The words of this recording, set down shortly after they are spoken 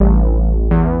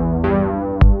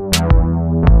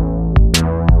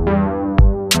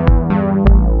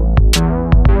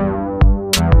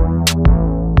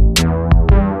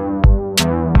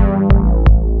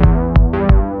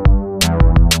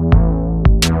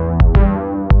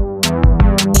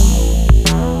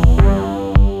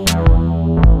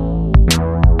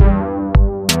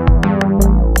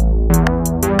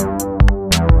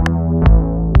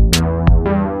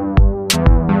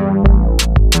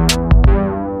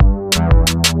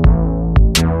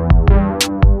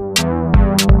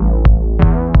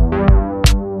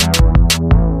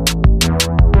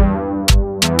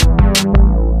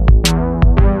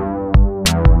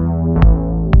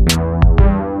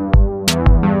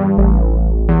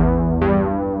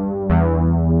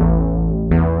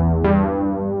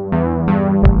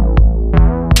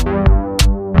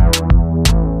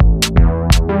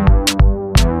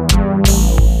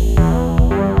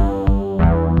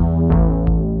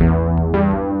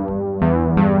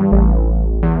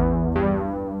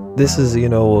this is,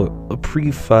 a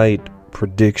pre-fight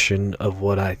prediction of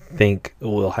what I think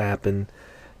will happen,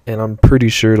 and I'm pretty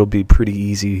sure it'll be pretty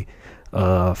easy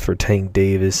for Tank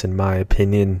Davis, in my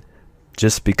opinion,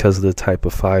 just because of the type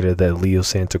of fighter that Leo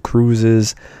Santa Cruz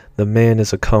is. The man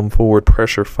is a come-forward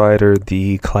pressure fighter,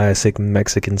 the classic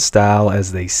Mexican style,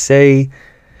 as they say.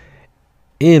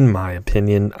 In my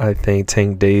opinion, I think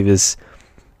Tank Davis,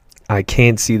 I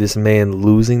can't see this man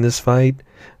losing this fight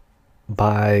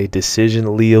by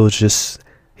decision.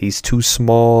 He's too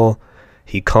small.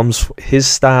 His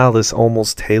style is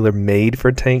almost tailor-made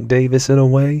for Tank Davis in a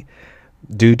way,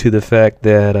 due to the fact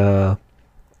that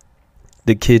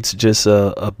the kid's just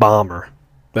a bomber.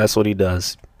 That's what he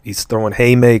does. He's throwing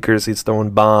haymakers, he's throwing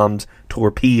bombs,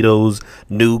 torpedoes,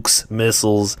 nukes,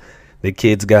 missiles. The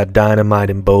kid's got dynamite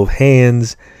in both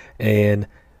hands, and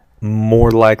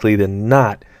more likely than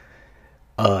not,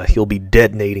 he'll be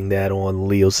detonating that on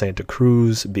Leo Santa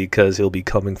Cruz because he'll be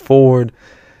coming forward.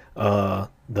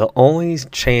 The only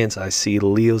chance I see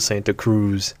Leo Santa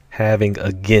Cruz having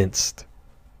against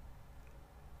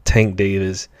Tank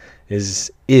Davis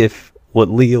is if what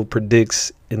Leo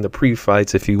predicts in the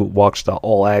pre-fights, if you watch the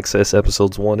All Access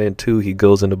episodes 1 and 2, he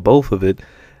goes into both of it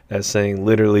as saying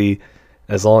literally,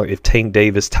 if Tank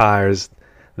Davis tires,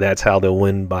 that's how they'll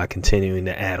win, by continuing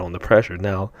to add on the pressure.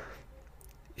 Now,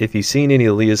 if you've seen any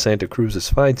of Leo Santa Cruz's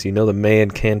fights, you know the man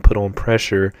can put on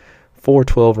pressure for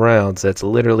 12 rounds. That's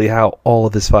literally how all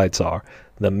of his fights are.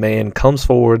 The man comes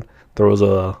forward, throws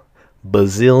a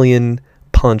bazillion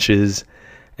punches,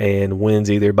 and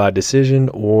wins either by decision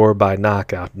or by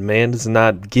knockout. Man is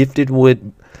not gifted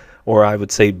with, or I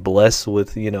would say blessed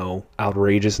with,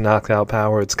 outrageous knockout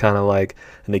power. It's kind of like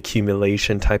an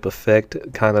accumulation type effect,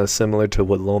 kind of similar to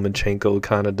what Lomachenko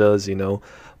kind of does,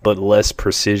 but less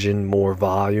precision, more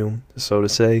volume, so to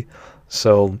say.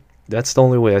 So that's the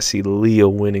only way I see Leo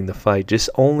winning the fight, just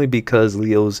only because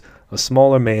Leo's a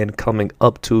smaller man coming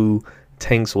up to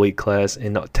Tank's weight class,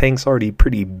 and Tank's already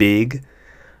pretty big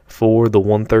for the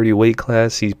 130 weight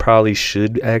class. He probably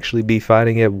should actually be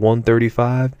fighting at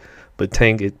 135, but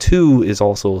Tank at 2 is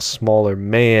also a smaller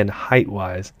man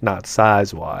height-wise, not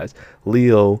size-wise.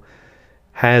 Leo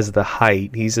has the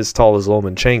height. He's as tall as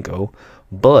Lomachenko,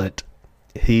 but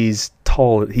he's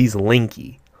tall. He's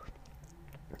lanky.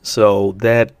 So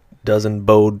that doesn't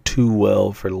bode too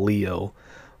well for Leo.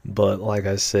 But like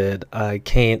I said, I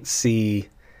can't see,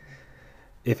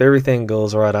 if everything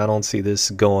goes right, I don't see this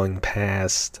going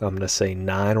past, I'm going to say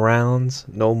 9 rounds.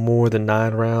 No more than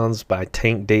 9 rounds by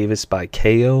Tank Davis by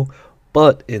KO.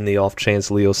 But in the off chance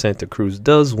Leo Santa Cruz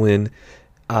does win,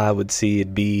 I would see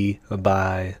it be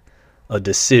by a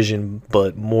decision,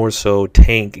 but more so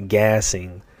Tank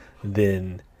gassing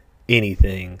than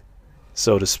anything,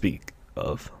 so to speak,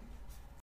 of.